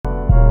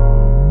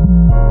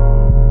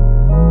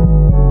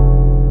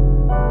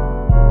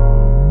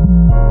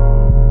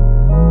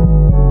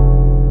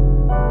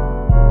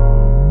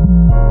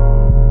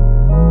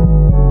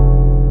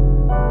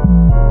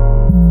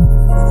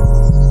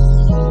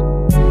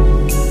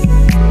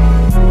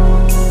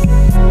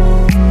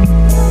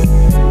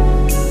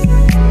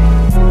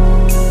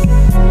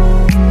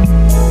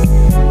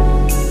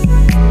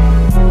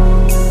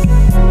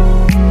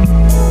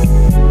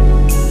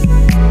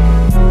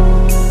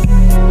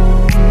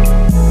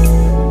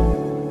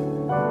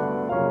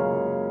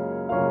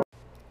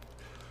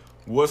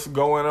What's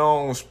going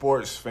on,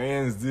 sports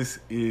fans? This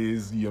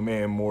is your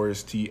man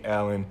Morris T.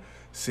 Allen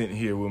sitting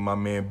here with my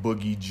man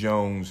Boogie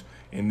Jones,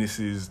 and this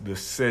is the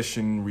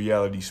Session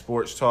Reality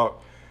Sports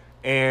Talk.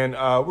 And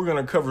we're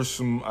going to cover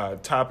some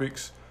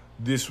topics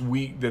this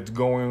week that's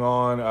going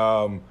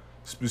on.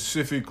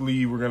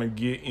 Specifically, we're going to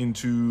get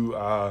into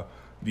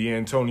the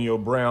Antonio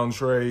Brown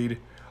trade.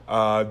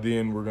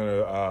 Then we're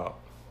going to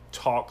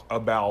talk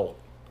about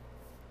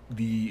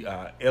the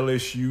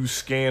LSU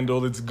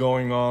scandal that's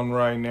going on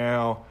right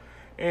now.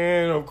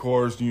 And, of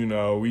course,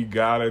 we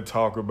got to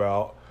talk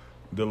about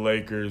the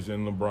Lakers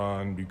and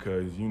LeBron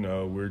because,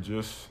 we're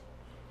just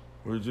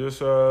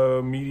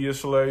media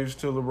slaves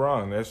to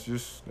LeBron. That's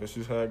just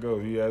how it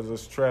goes. He has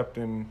us trapped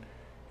in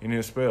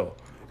his spell.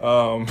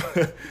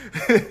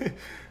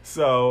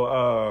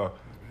 So,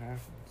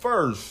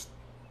 first,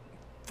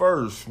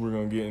 we're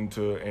going to get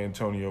into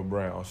Antonio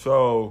Brown.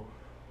 So,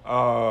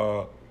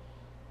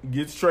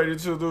 gets traded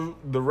to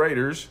the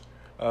Raiders.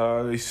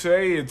 They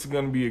say it's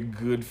going to be a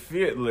good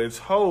fit. Let's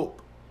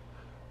hope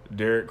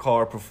Derek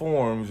Carr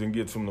performs and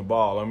gets him the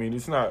ball. I mean,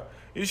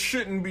 it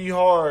shouldn't be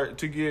hard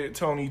to get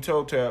Tony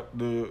Toe Tap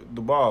the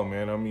ball,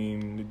 man. I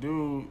mean, the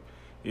dude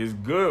is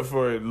good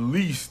for at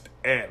least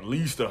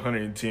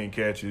 110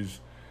 catches.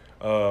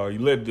 He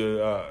led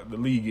the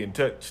league in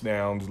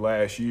touchdowns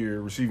last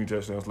year, receiving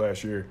touchdowns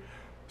last year.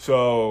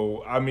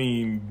 So, I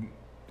mean,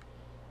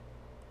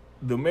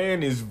 the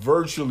man is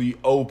virtually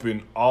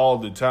open all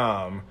the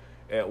time.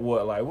 At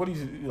what is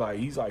he like?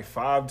 He's like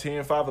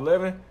 5'10",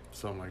 5'11",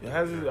 something like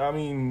that. I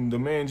mean, the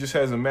man just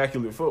has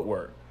immaculate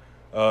footwork.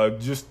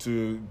 Just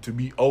to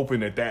be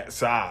open at that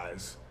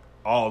size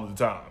all the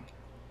time.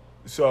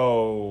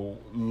 So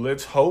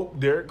let's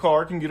hope Derek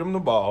Carr can get him the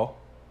ball.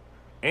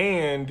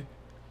 And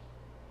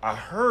I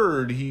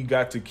heard he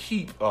got to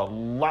keep a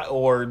lot,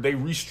 or they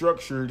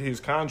restructured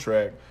his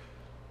contract.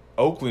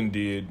 Oakland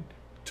did,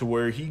 to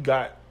where he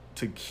got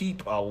to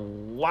keep a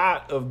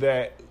lot of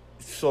that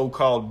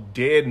so-called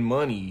dead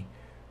money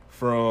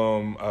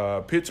from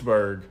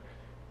Pittsburgh.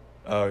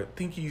 I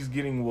think he's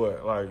getting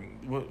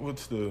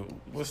what's the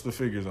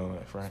figures on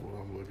that, Frank? That's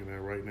what I'm looking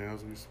at right now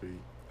as we speak.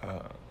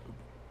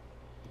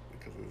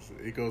 Because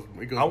it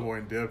goes more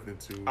in depth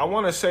into. I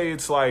want to say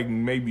it's like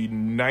maybe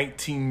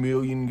 $19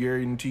 million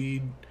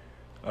guaranteed.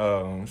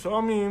 So I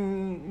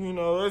mean,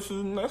 that's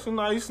a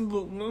nice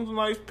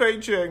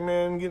paycheck,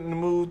 man. Getting to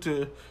move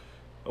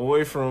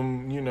away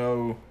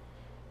from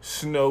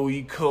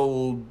snowy,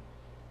 cold,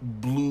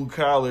 blue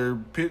collar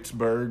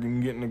Pittsburgh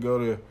and getting to go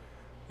to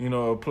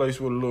a place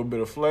with a little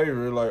bit of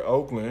flavor like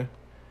Oakland.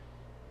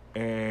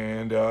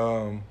 And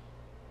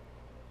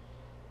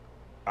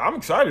I'm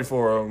excited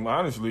for him,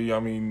 honestly. I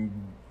mean,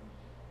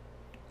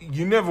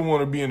 you never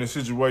want to be in a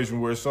situation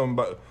where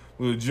somebody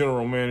with a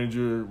general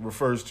manager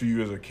refers to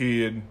you as a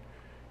kid,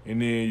 and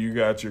then you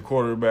got your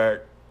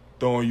quarterback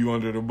throwing you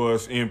under the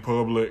bus in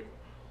public.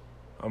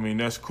 I mean,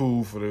 that's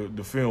cool for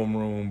the film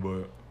room,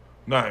 but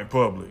not in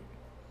public.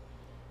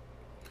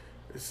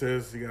 It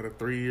says he got a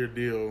 3-year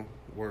deal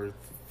worth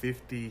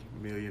 $50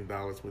 million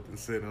with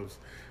incentives.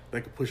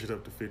 They could push it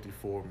up to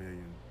 $54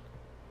 million.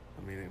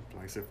 I mean,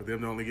 like I said, for them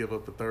to only give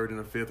up a third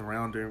and a fifth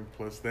rounder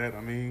plus that,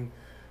 I mean,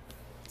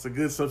 it's a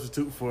good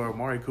substitute for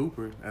Amari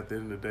Cooper at the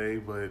end of the day.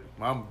 But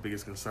my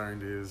biggest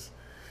concern is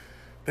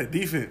that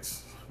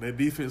defense. That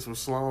defense was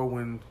slow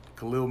when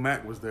Khalil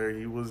Mack was there.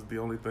 He was the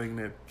only thing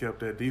that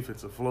kept that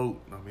defense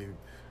afloat. I mean,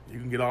 you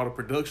can get all the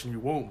production you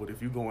want, but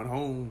if you're going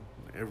home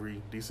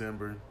every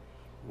December,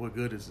 what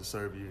good does it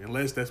serve you?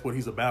 Unless that's what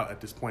he's about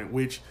at this point,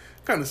 which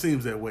kind of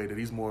seems that way, that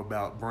he's more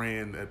about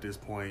brand at this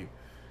point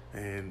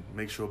and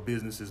make sure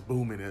business is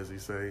booming, as he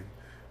say,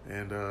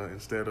 and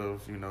instead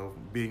of,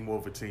 being more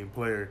of a team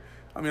player.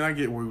 I mean, I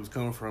get where he was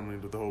coming from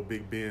with the whole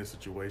Big Ben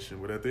situation,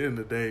 but at the end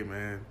of the day,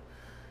 man,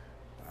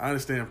 I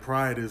understand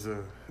pride is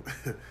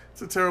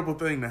it's a terrible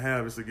thing to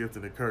have. It's a gift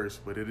and a curse,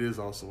 but it is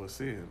also a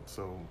sin.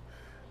 So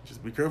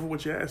just be careful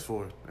what you ask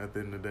for at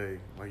the end of the day.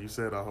 Like you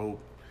said, I hope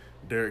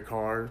Derek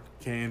Carr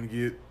can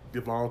get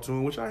the ball to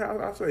him, which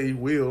I say he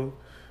will.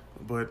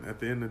 But at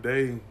the end of the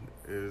day,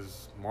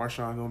 is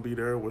Marshawn going to be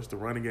there? What's the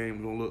running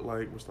game going to look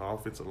like? What's the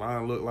offensive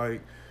line look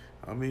like?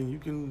 I mean, you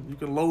can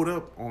load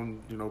up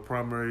on,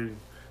 primary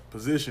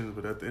positions,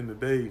 but at the end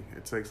of the day,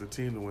 it takes a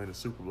team to win the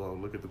Super Bowl.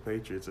 Look at the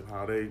Patriots and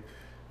how they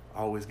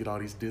always get all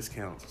these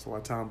discounts. That's why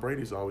Tom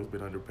Brady's always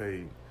been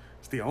underpaid.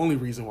 It's the only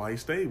reason why he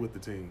stayed with the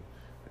team,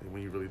 and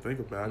when you really think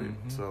about it.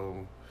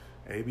 So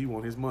AB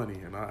won his money,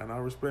 and I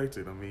respect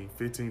it. I mean,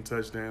 15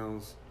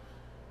 touchdowns,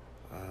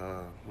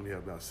 when he had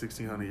about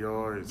 1,600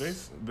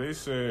 yards. They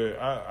said,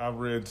 I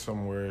read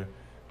somewhere,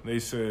 they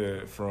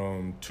said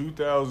from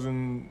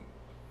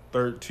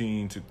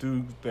 2013 to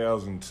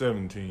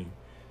 2017,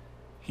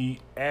 he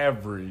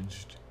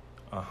averaged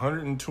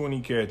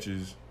 120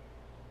 catches,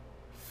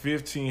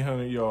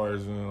 1,500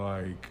 yards, and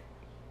like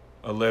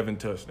 11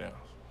 touchdowns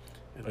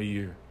a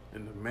year.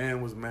 And the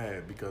man was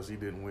mad because he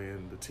didn't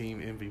win the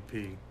team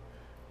MVP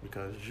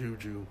because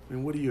Juju. I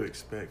mean, what do you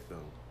expect,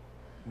 though?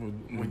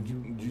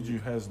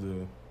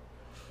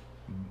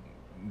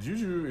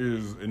 Juju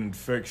is an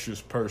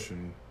infectious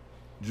person.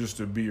 just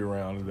to be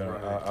around. That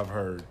Right. I've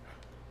heard,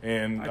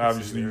 and I can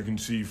obviously see you that. can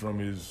see from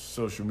his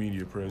social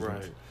media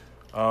presence.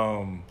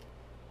 Right.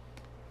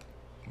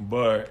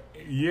 But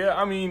yeah,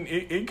 I mean,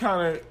 it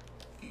kind of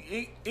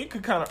it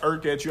could kind of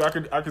irk at you. I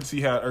could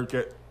see how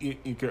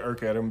it could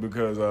irk at him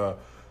because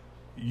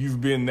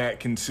you've been that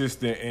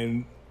consistent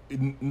and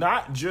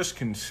not just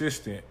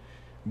consistent,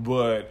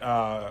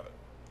 but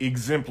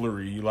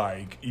exemplary.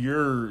 Like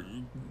you're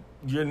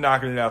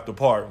knocking it out the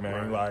park,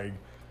 man. Right. Like,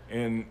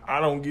 and I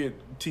don't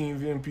get team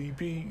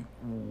MVP.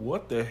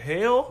 What the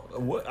hell?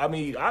 What I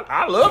mean,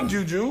 I love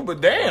Juju, but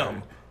damn.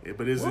 Right. Yeah,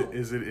 but is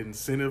it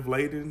incentive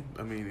laden?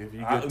 I mean, if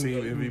you get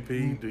team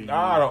MVP, do you?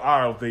 I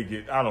don't think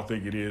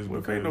it is Well,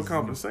 if because ain't no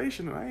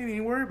compensation, I ain't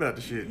even worried about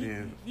the shit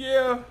then.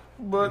 Yeah,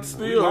 but We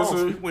still, lost.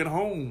 it's We went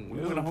home. We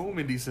went home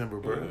in December,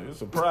 bro.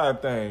 it's a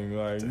pride thing.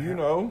 Like I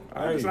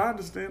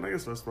understand. I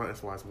guess that's why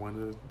it's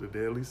one of the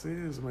deadly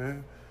sins,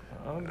 man.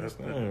 I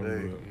understand. At the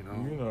day,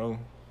 but,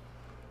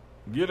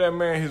 give that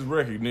man his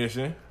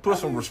recognition. Put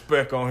some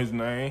respect on his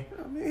name.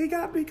 I mean, he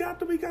got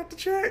the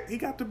check. He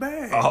got the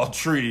bag. All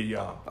three of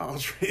y'all. All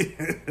three.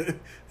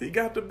 He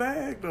got the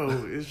bag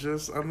though. It's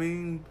just, I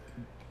mean,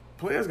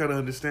 players got to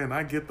understand.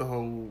 I get the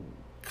whole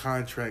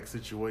contract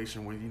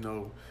situation when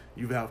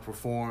you've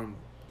outperformed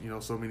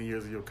so many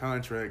years of your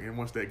contract, and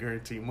once that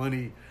guaranteed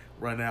money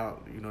run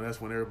out,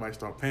 that's when everybody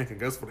start panicking.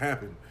 That's what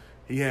happened.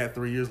 He had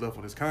 3 years left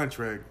on his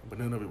contract, but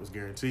none of it was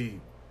guaranteed.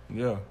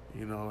 Yeah.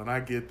 And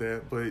I get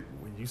that, but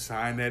when you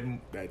sign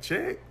that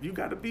check, you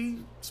got to be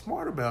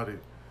smart about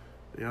it.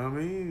 You know what I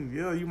mean?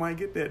 Yeah, you might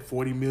get that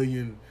 $40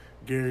 million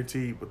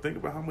guaranteed, but think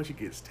about how much it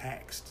gets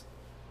taxed.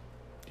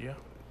 Yeah.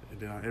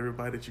 And then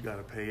everybody that you got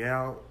to pay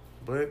out.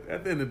 But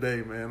at the end of the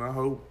day, man, I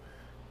hope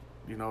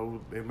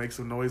they make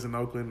some noise in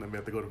Oakland. They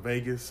have to go to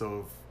Vegas,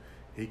 so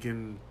if he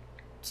can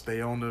stay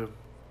on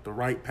the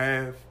right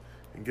path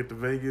and get to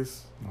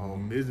Vegas,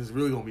 business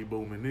really gonna be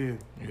booming then.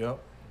 Yep.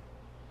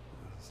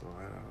 So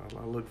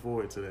I look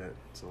forward to that.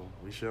 So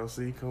we shall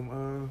see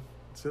come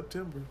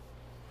September.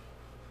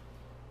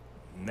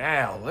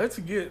 Now let's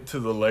get to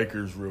the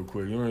Lakers real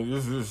quick.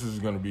 This is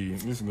gonna be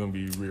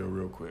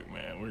real quick,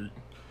 man.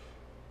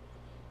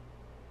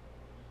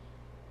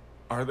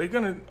 Are they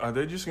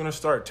just gonna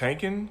start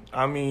tanking?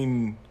 I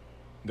mean,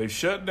 they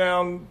shut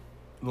down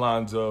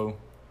Lonzo.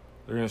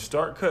 They're gonna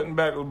start cutting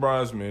back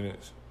LeBron's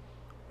minutes.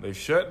 They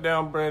shut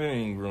down Brandon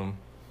Ingram,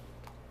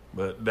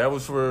 but that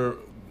was for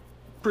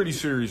pretty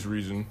serious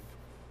reason.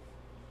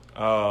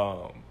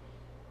 I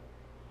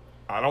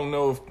don't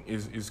know if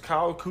is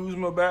Kyle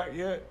Kuzma back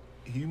yet.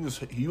 He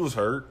was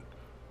hurt,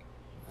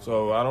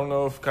 so I don't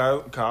know if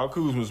Kyle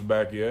Kuzma's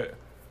back yet.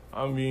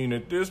 I mean,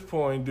 at this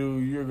point,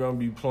 dude, you're gonna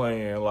be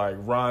playing like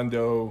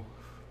Rondo,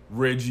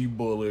 Reggie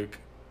Bullock,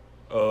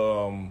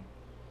 LeBron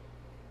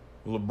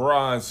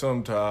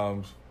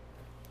sometimes,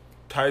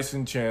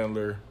 Tyson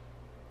Chandler,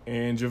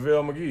 and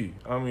JaVale McGee.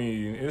 I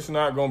mean, it's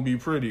not gonna be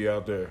pretty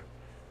out there.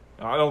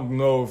 I don't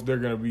know if they're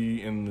going to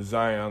be in the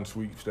Zion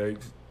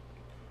sweepstakes.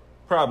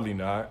 Probably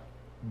not,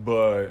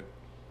 but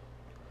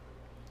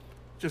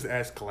just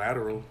ask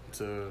collateral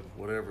to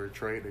whatever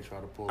trade they try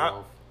to pull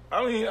off.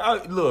 I mean,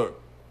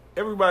 look,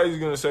 everybody's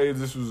going to say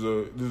this was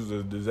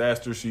a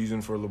disaster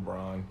season for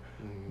LeBron,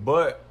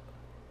 but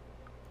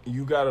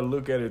you got to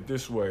look at it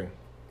this way.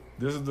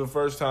 This is the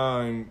first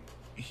time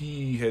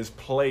he has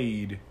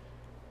played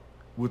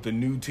with a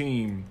new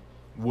team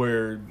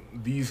where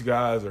these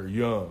guys are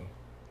young.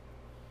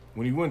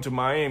 When he went to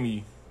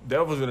Miami,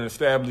 that was an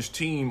established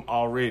team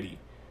already.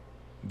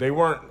 They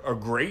weren't a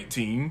great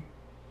team,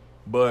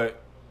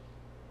 but,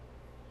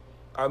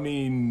 I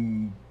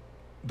mean,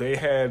 they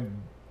had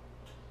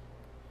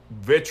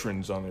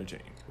veterans on their team.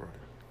 Right.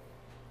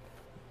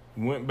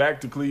 Went back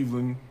to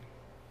Cleveland.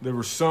 There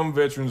were some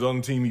veterans on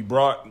the team. He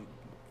brought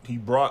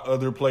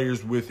other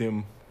players with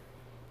him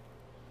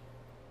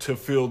to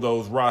fill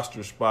those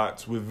roster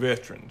spots with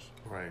veterans.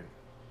 Right.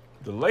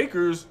 The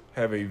Lakers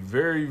have a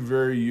very,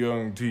 very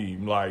young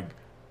team. Like,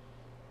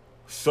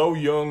 so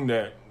young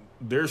that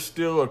they're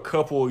still a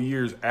couple of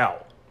years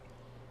out.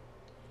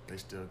 They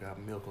still got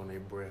milk on their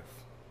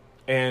breath.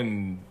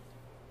 And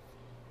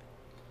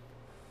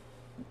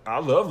I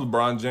love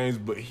LeBron James,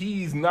 but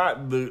he's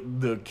not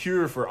the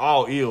cure for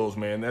all ills,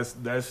 man.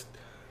 That's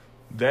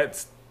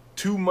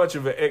too much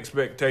of an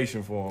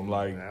expectation for him.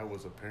 Like, that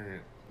was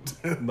apparent.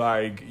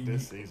 Like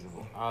this season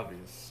was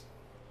obvious.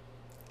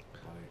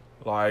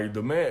 Like,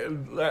 the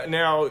man,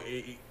 now,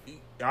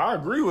 I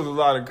agree with a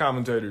lot of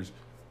commentators.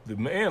 The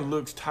man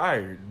looks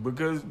tired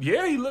because,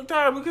 he looked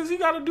tired because he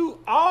got to do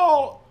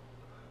all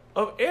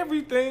of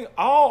everything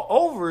all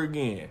over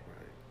again.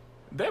 Right.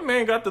 That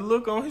man got the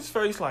look on his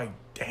face like,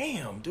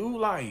 damn, dude,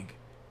 like.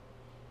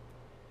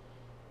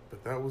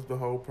 But that was the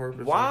whole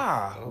purpose.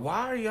 Why?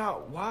 Why are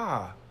y'all,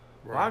 why?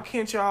 Right. Why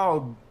can't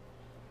y'all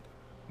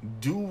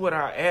do what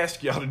I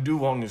ask y'all to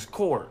do on this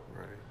court?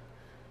 Right.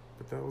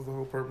 But that was the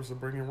whole purpose of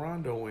bringing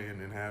Rondo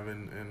in and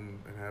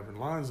having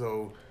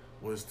Lonzo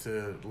was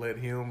to let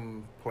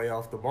him play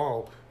off the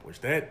ball,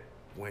 which that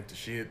went to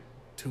shit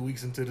 2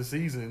 weeks into the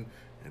season,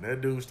 And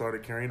that dude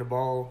started carrying the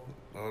ball,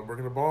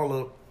 bringing the ball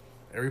up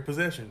every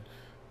possession.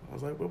 I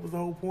was like, what was the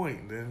whole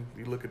point? And then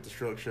you look at the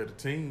structure of the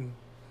team,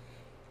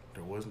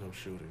 there was no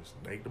shooters.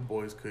 The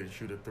boys couldn't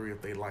shoot a three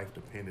if their life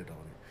depended on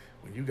it.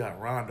 When you got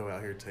Rondo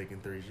out here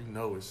taking threes, you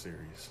know it's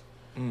serious.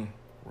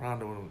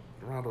 Rondo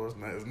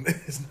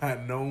is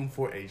not known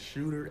for a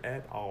shooter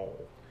at all.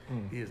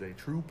 He is a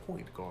true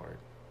point guard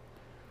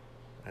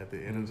at the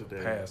end of the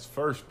day. Pass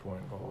first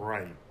point guard.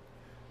 Right.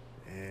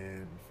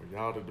 And for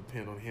y'all to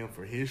depend on him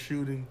for his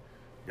shooting,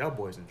 y'all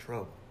boys in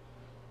trouble.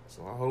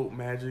 So I hope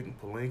Magic and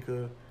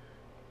Pelinka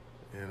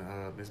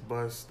and Miss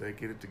Bus, they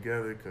get it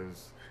together,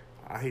 because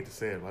I hate to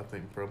say it, but I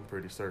think I'm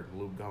pretty certain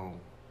Luke gone.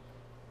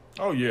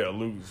 Oh, yeah,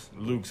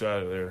 Luke's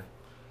out of there.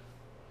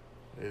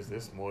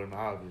 It's more than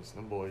obvious.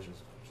 Them boys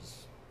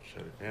just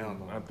shut it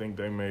down. I think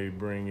they may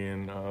bring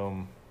in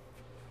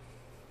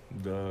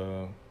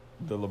the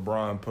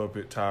LeBron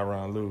puppet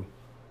Tyronn Lue.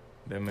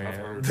 That man.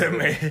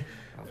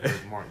 I've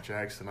heard Mark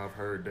Jackson. I've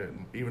heard that.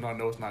 Even though I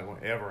know it's not going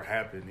to ever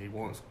happen, he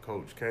wants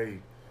Coach K.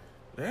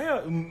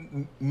 Yeah,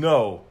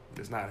 no.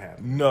 It's not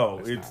happening. No,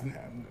 it's not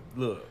happening.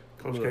 Look.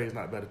 Coach K is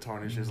not about to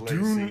tarnish his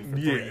legacy for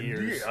 3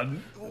 years. Yeah.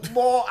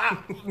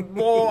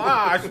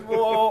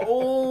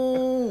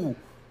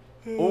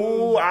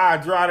 I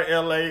drive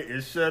to LA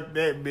and shut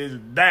that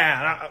bitch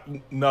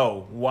down.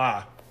 No,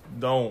 why?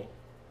 Don't.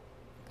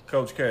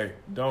 Coach K,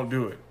 don't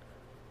do it.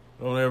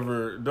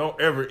 Don't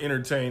ever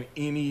entertain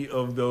any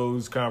of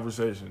those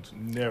conversations.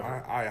 Never.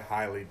 I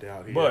highly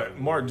doubt he. But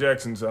Mark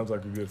Jackson sounds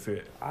like a good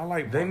fit. I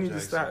like Mark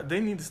Jackson.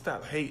 They need to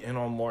stop hating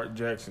on Mark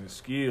Jackson's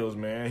skills,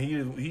 man.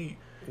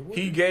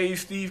 He gave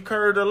Steve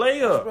Kerr the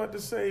layup. I was about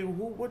to say,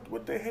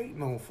 what they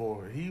hating on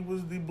for? He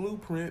was the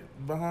blueprint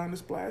behind the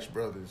Splash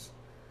Brothers.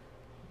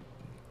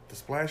 The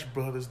Splash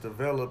Brothers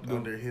developed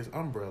under his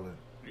umbrella.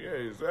 Yeah,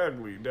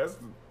 exactly. That's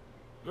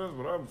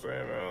what I'm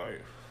saying, man.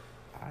 Like,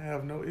 I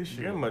have no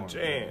issue. Give him a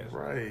chance.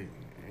 Right.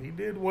 He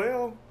did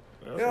well.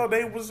 Hell,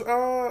 they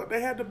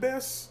had the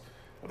best.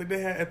 I think they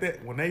had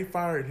when they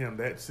fired him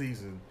that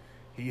season,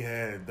 he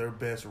had their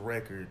best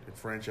record in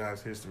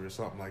franchise history or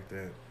something like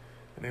that.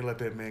 And they let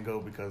that man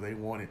go because they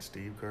wanted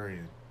Steve Kerr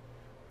in.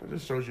 It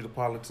just shows you the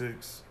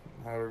politics,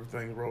 how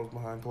everything rolls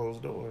behind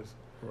closed doors.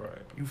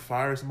 Right. You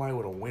fire somebody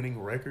with a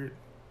winning record?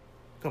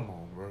 Come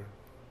on, bro.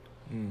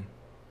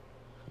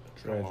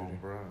 Tragedy. Come on,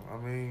 bro. I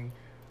mean,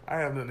 I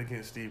have nothing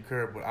against Steve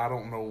Kerr, but I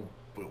don't know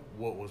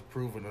what was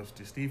proven us.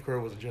 Steve Kerr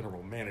was a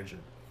general manager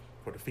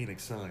for the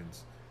Phoenix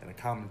Suns and a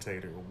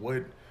commentator.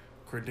 What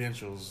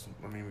credentials,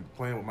 I mean,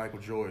 playing with Michael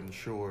Jordan,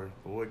 sure,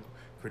 but what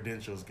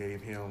credentials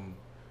gave him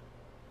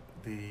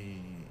the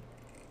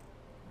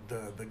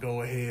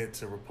go-ahead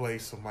to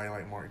replace somebody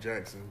like Mark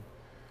Jackson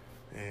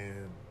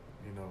and,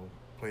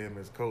 play him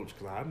as coach?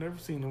 Because I've never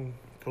seen him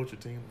coach a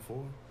team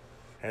before.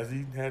 Has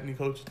he had any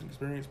coaching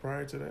experience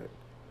prior to that?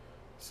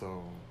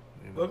 So,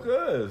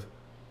 Because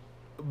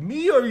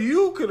me or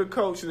you could have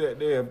coached that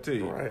damn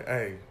team. Right.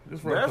 Hey,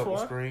 just run a couple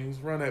screens,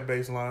 run that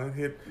baseline,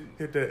 hit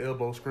that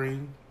elbow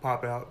screen,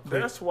 pop out.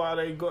 Quick. That's why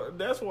they go.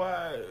 That's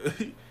why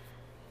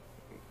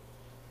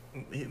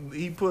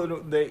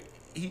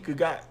he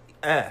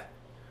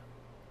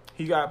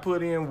got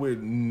put in with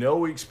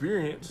no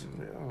experience.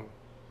 Yeah.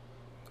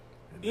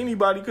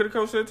 Anybody could have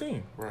coached that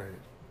team. Right.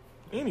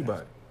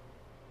 Anybody.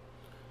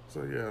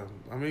 So yeah,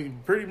 I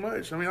mean, pretty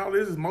much. I mean, all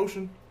it is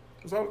motion.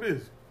 That's all it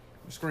is.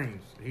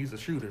 Screens. He's a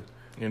shooter.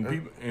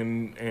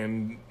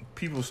 And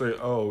people say,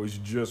 "Oh, it's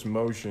just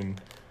motion."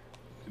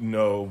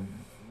 No,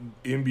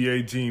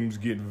 NBA teams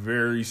get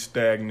very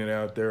stagnant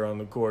out there on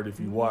the court if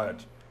you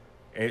watch.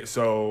 And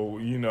so,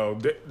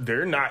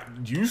 they're not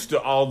used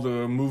to all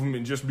the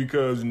movement just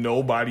because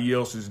nobody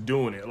else is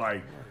doing it.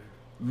 Like,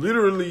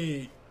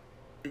 literally,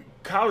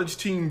 college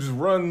teams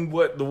run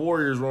what the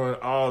Warriors run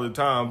all the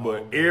time,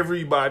 but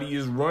everybody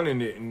is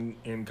running it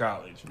in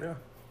college. Yeah.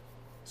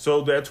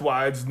 So that's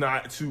why it's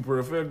not super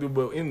effective.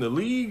 But in the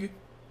league,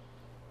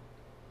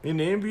 in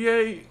the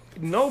NBA,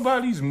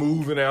 nobody's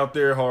moving out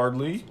there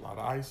hardly. It's a lot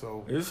of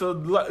ISO. It's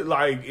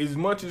like as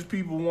much as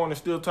people want to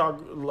still talk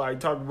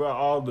about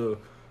all the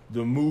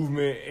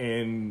movement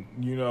and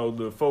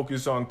the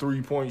focus on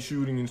 3-point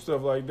shooting and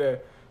stuff like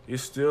that,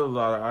 it's still a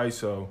lot of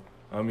ISO.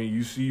 I mean,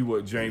 you see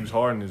what James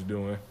Harden is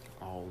doing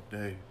all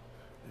day.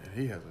 And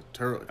he has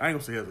I ain't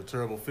gonna say he has a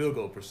terrible field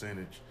goal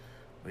percentage.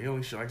 But he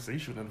only like I say,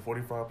 he's shooting under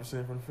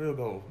 45% from the field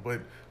goal.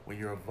 But when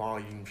you're a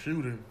volume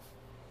shooter,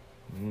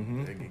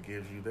 it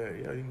gives you that.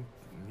 Yeah,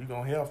 you're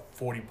going to have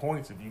 40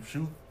 points if you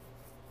shoot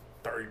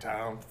 30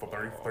 times,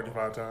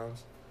 35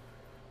 times.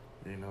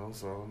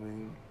 So, I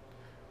mean,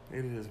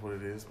 it is what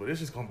it is. But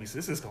it's just going to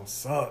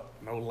suck.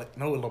 No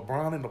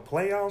LeBron in the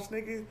playoffs,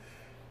 nigga.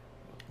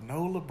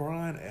 No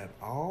LeBron at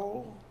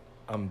all.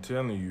 I'm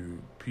telling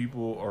you,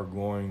 people are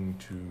going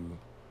to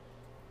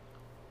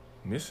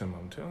miss him.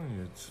 I'm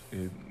telling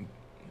you,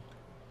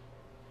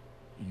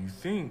 you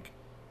think,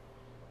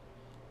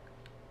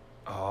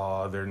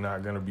 they're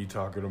not going to be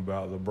talking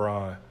about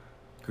LeBron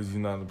because he's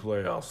not in the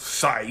playoffs.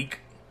 Psych.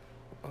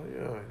 Oh,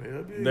 yeah.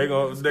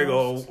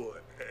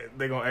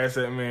 they gonna ask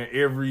that man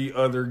every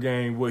other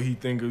game what he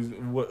think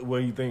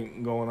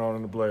going on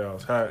in the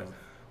playoffs.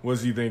 What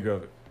does he think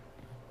of it?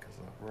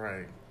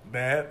 Right.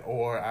 That,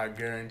 or I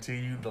guarantee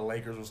you the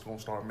Lakers was going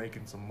to start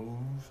making some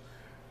moves.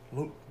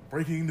 Look,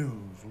 breaking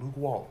news, Luke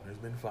Walton has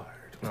been fired.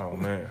 Oh,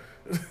 man.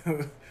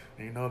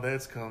 You know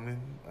that's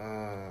coming.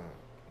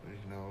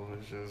 You know,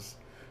 it's just,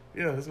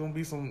 there's going to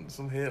be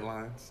some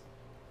headlines.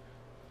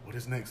 What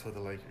is next for the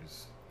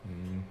Lakers?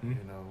 Mm-hmm. You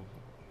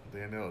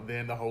know,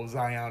 then the whole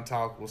Zion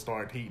talk will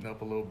start heating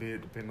up a little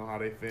bit depending on how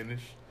they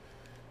finish.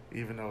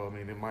 Even though, I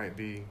mean, it might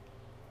be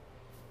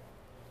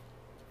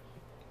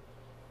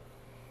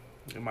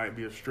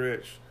a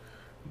stretch,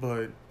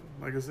 but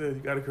like I said,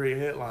 you got to create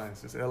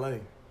headlines. It's LA.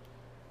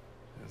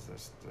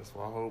 That's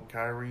why I hope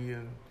Kyrie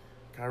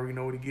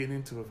know what he's getting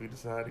into if he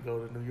decide to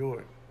go to New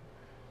York.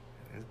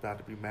 It's about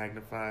to be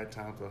magnified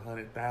times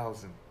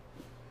 100,000.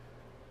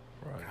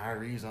 Right.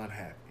 Kyrie's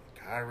unhappy.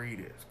 Kyrie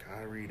this,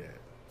 Kyrie that.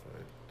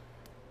 But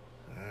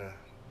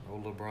no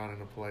LeBron in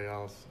the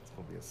playoffs. It's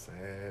gonna be a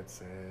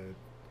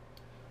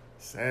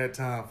sad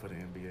time for the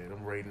NBA.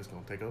 Them ratings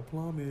gonna take a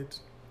plummet.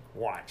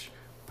 Watch.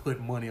 Put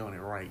money on it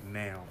right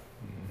now.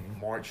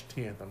 Mm-hmm. March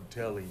 10th, I'm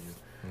telling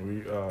you.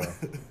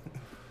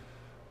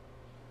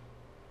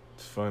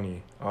 It's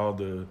funny. All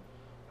the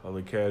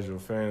casual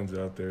fans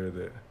out there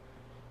that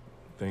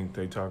think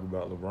they talk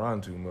about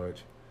LeBron too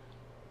much.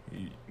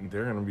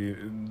 They're gonna be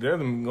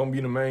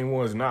the main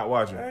ones not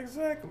watching.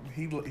 Exactly.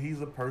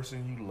 He's a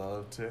person you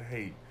love to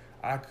hate.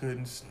 I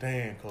couldn't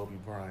stand Kobe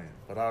Bryant,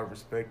 but I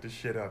respect the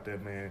shit out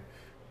that man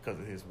because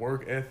of his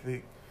work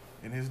ethic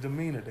and his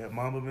demeanor. That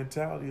Mamba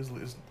mentality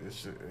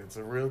it's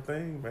a real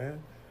thing,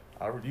 man.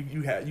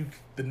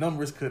 The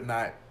numbers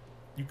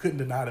you couldn't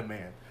deny the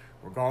man,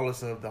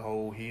 regardless of the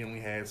whole he only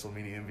had so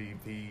many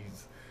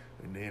MVPs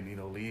and then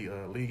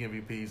league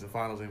MVPs and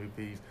finals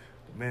MVPs.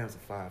 The man was a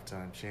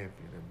 5-time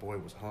champion. That boy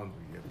was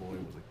hungry. That boy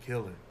was a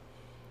killer.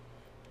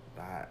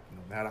 No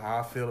matter how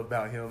I feel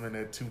about him in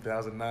that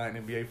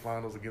 2009 NBA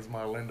Finals against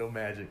my Orlando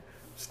Magic,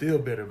 I'm still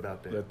bitter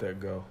about that. Let that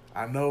go.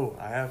 I know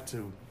I have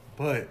to,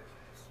 but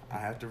I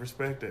have to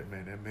respect that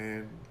man. That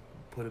man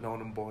put it on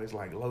them boys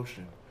like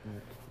lotion.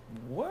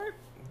 What?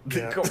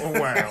 Yeah.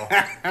 Wow.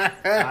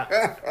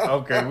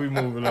 Okay, we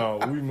moving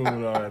on.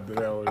 After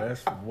that one.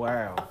 That's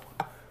wow.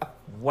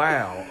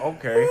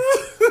 Okay.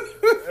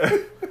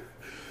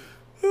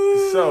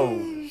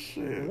 So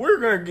we're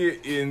gonna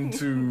get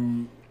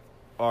into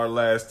our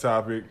last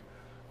topic.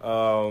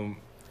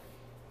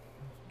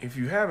 If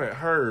you haven't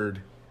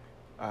heard,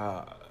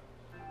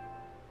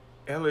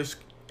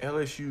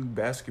 LSU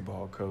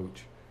basketball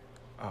coach,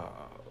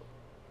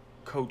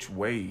 Coach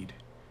Wade,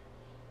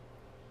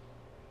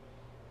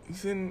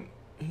 he's in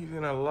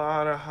a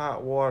lot of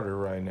hot water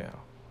right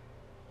now.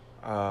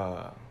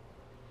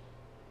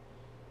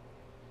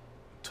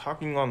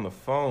 Talking on the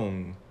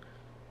phone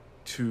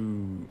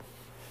to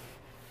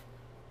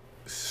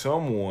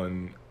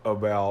someone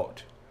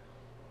about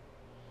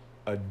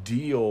a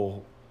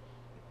deal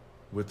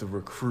with a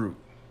recruit.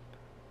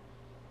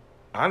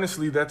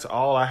 Honestly, that's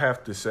all I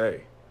have to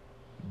say.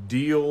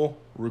 Deal,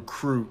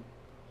 recruit,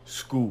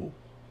 school.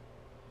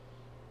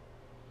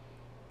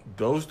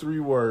 Those 3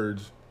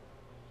 words,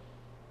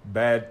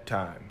 bad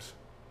times.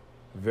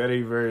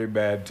 Very, very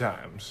bad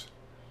times.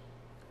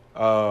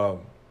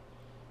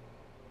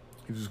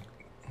 He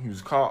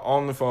was caught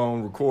on the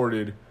phone,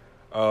 recorded,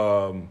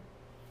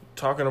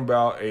 talking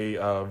about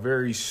a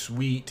very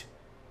sweet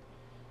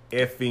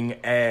effing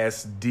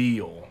ass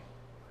deal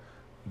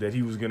that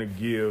he was going to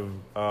give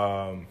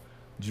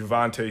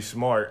Javonte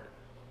Smart,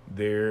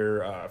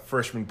 their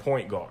freshman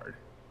point guard.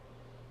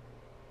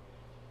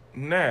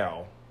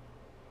 Now,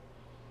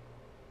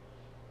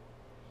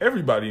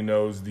 everybody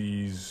knows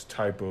these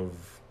type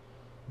of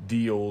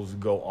deals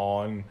go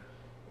on,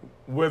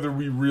 whether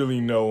we really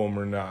know them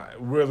or not,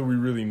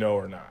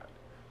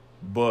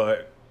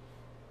 But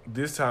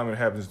this time it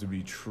happens to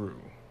be true.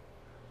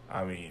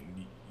 I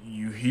mean,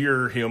 you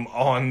hear him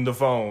on the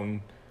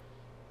phone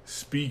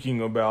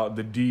speaking about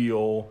the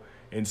deal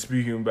and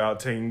speaking about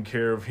taking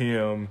care of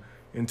him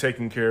and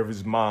taking care of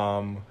his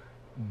mom,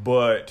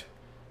 but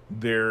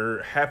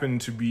there happened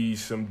to be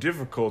some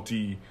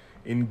difficulty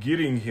in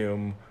getting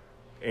him,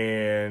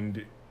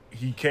 and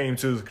he came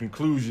to the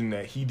conclusion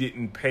that he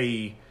didn't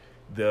pay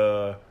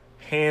the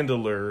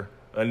handler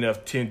enough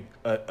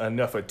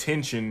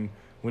attention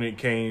when it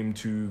came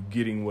to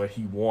getting what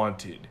he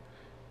wanted.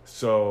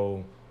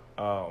 So,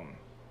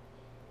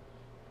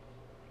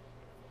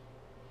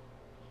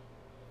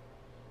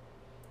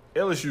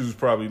 LSU is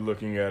probably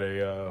looking at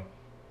a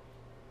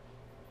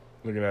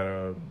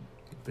penalty.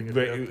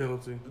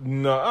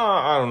 No,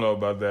 I don't know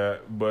about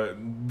that, but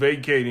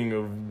vacating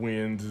of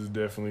wins is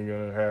definitely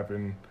going to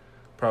happen.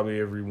 Probably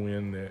every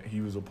win that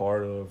he was a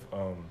part of.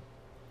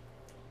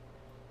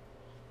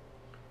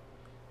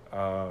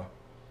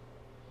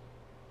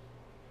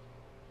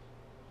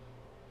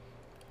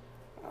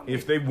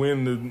 If they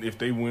win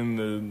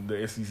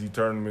the SEC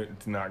tournament,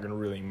 it's not going to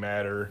really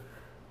matter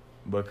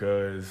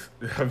because,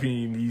 I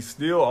mean, he's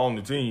still on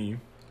the team.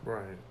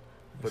 Right.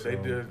 But So, I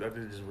did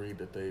just read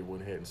that they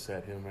went ahead and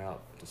sat him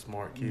out, the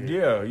smart kid.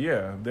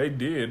 Yeah, they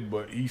did,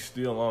 but he's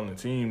still on the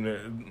team.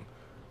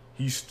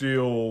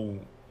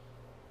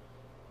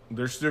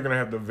 They're still gonna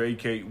have to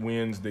vacate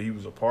wins that he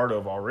was a part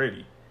of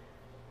already.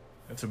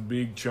 That's a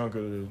big chunk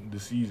of the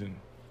season.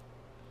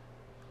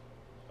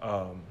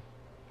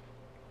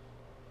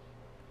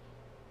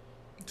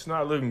 It's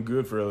not looking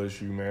good for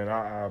LSU,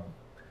 man.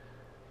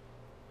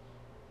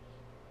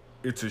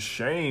 It's a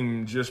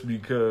shame just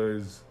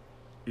because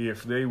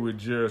if they would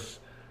just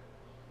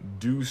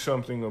do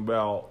something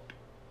about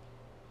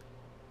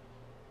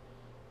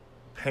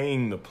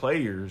paying the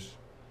players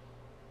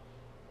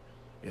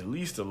at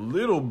least a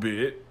little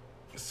bit,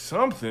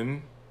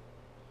 something,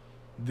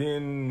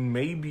 then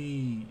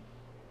maybe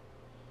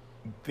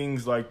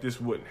things like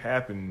this wouldn't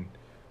happen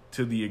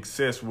to the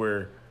excess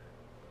where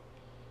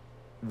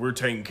we're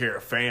taking care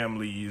of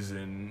families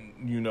and,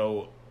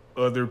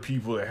 other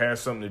people that have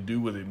something to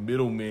do with it,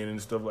 middlemen and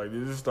stuff like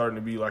this. It's starting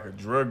to be like a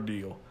drug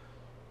deal.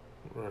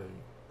 Right.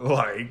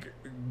 Like,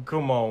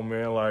 come on,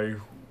 man. Like,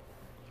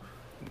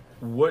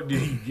 what did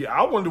he get?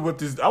 I wonder what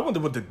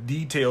the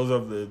details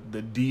of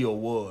the deal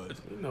was.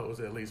 It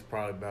was at least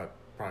probably about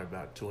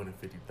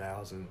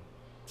 $250,000,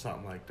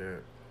 something like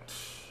that.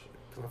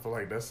 Because I feel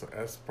like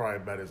that's probably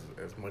about as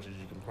much as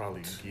you can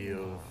probably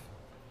give,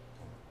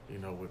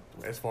 with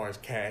as far as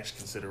cash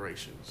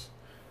considerations.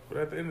 But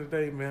at the end of the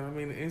day, man, I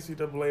mean, the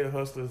NCAA are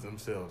hustlers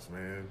themselves,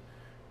 man.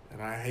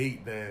 And I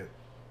hate that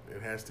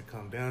it has to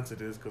come down to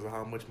this because of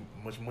how much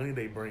money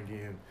they bring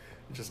in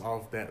just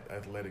off that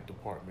athletic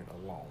department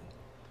alone.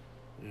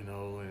 And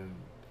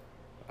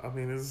I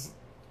mean,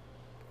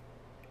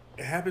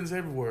 it happens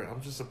everywhere.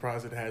 I'm just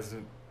surprised it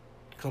hasn't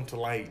come to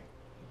light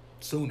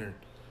sooner,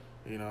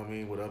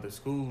 with other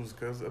schools.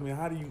 Because, I mean,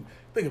 how do you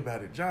think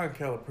about it? John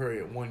Calipari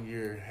at 1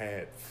 year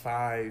had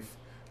 5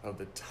 of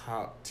the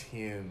top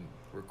 10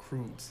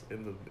 recruits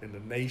in the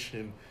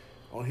nation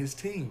on his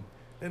team.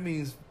 That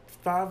means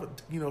 5, a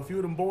few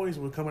of them boys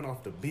were coming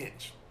off the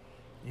bench.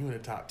 You in the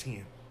top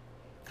 10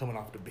 coming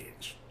off the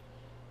bench.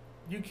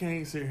 You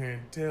can't sit here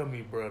and tell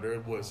me, bro, there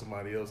was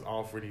somebody else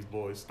offering these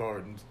boys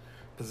starting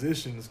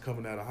positions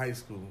coming out of high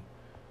school,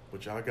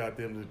 but y'all got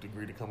them the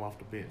degree to come off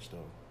the bench,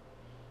 though.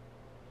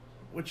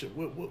 What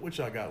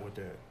y'all got with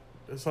that?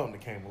 There's something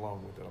that came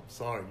along with it. I'm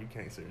sorry, you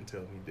can't sit here and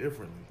tell me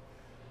differently.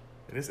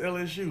 And it's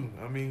LSU.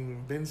 I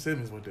mean, Ben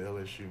Simmons went to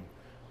LSU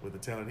with the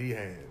talent he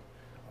had.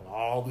 Of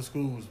all the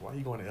schools, why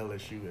you going to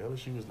LSU?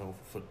 LSU is known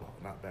for football,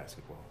 not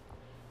basketball.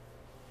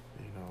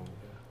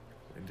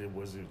 And then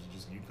was it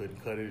just you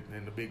couldn't cut it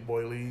in the big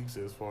boy leagues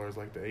as far as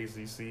like the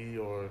ACC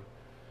or,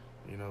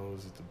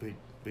 is it the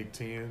Big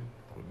Ten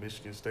with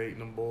Michigan State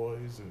and them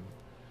boys and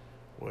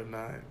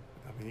whatnot?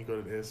 I mean, you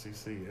go to the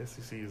SEC.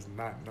 SEC is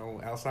not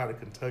known outside of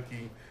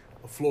Kentucky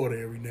or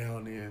Florida every now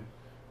and then.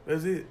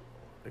 That's it.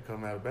 They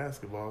come out of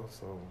basketball,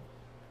 so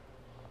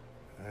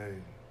hey,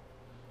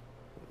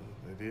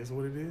 it is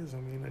what it is. I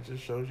mean, that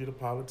just shows you the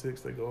politics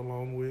that go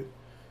along with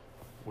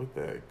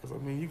that. Because, I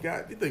mean, you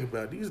think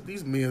about it,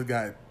 these men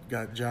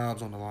got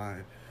jobs on the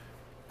line.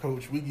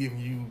 Coach, we giving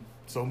you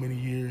so many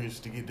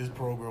years to get this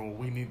program where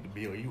we need to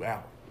be, or you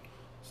out.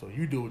 So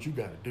you do what you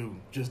got to do.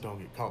 Just don't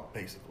get caught,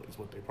 basically, is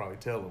what they probably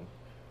tell them.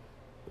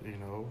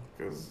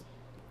 Because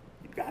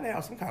you got to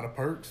have some kind of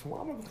perks.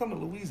 Why am I going to come to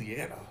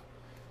Louisiana?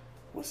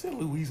 What's in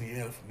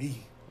Louisiana for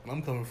me? And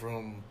I'm coming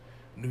from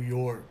New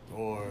York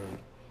or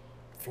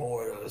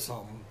Florida or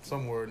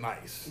somewhere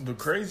nice. The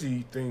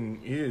crazy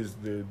thing is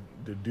the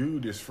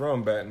dude is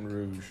from Baton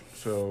Rouge,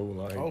 so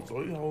like. Oh,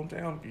 so he's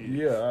hometown kid.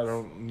 Yeah, I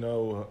don't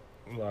know,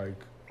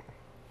 like,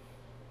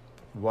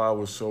 why it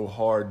was so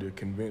hard to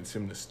convince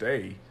him to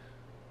stay.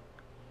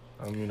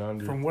 I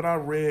mean, from what I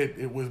read,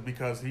 it was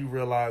because he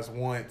realized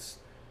once.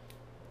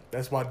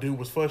 That's why dude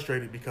was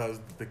frustrated because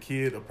the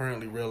kid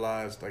apparently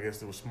realized. I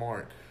guess it was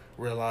smart.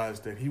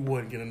 Realized that he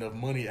wasn't getting enough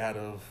money out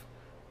of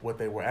what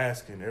they were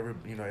asking.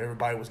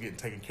 Everybody was getting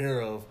taken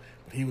care of,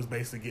 but he was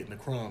basically getting the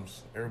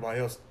crumbs. Everybody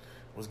else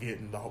was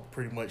getting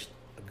pretty much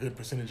a good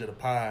percentage of the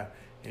pie,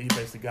 and he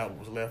basically got what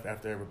was left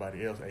after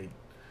everybody else ate.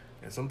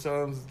 And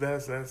sometimes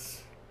that's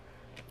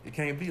it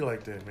can't be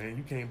like that, man.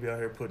 You can't be out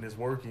here putting this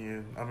work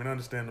in. I mean, I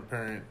understand the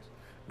parents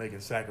making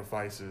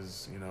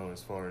sacrifices,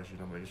 as far as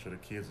making sure the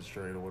kids are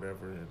straight or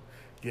whatever, and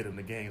get them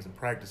to games and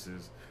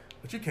practices.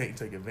 But you can't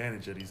take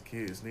advantage of these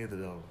kids neither,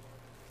 though.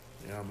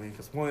 You know what I mean?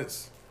 Because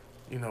once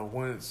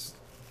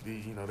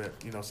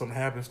something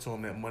happens to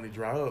them, that money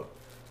dry up,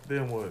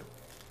 then what?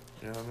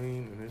 You know what I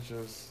mean? And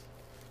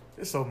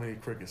there's so many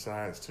crooked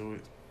sides to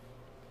it.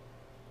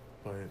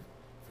 But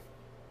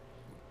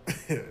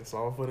it's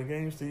all for the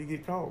games till you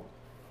get caught.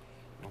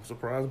 I'm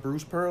surprised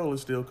Bruce Pearl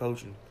is still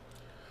coaching.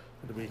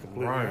 To be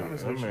completely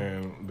honest with you.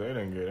 Man, they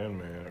didn't get that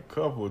man a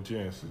couple of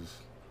chances.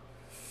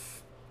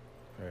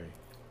 Hey,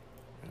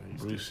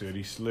 Bruce said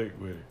he's slick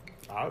with it.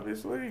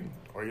 Obviously.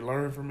 Or he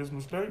learned from his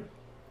mistake.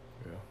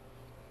 Yeah.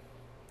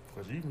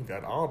 Because you even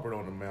got Auburn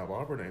on the map.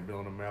 Auburn ain't been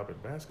on the map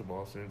at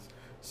basketball since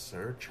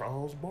Sir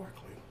Charles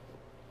Barkley.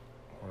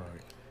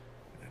 Right.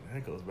 And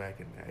that goes back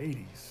in the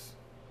 80s.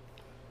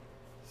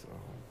 So,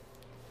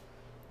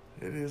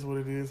 It is what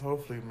it is.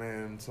 Hopefully,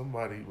 man,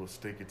 somebody will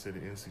stick it to the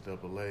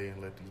NCAA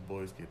and let these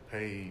boys get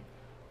paid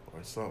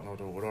or something.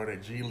 Or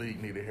that G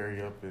League need to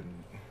hurry up and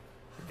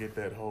get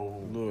that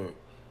whole... Look,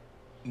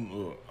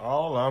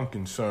 all I'm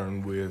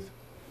concerned with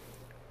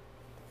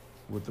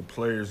the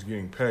players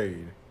getting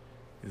paid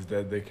is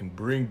that they can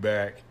bring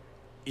back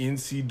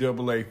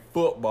NCAA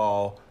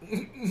football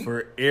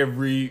for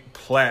every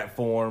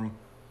platform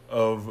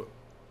of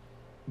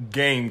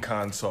game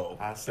console.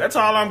 That's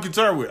all I'm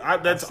concerned with.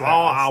 That's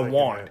all I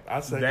want.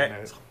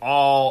 That's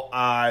all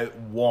I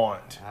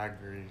want. I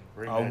agree.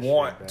 I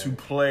want to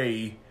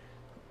play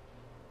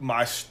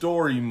my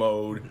story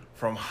mode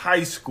from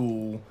high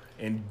school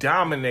and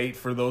dominate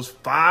for those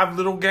 5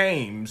 little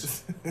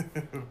games.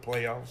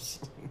 Playoffs.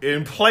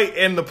 And play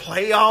in the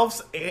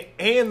playoffs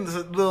and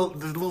the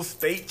little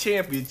state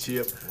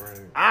championship. Right.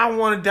 I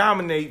want to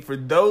dominate for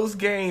those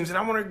games, and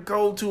I want to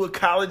go to a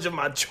college of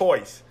my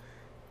choice.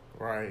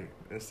 Right.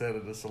 Instead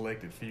of the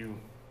selected few.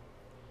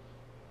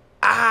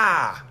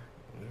 Yeah.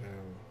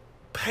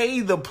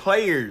 Pay the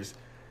players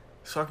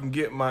so I can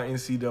get my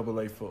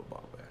NCAA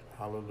football back.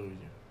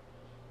 Hallelujah.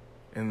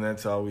 And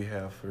that's all we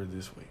have for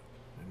this week.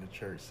 And the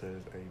church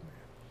says amen.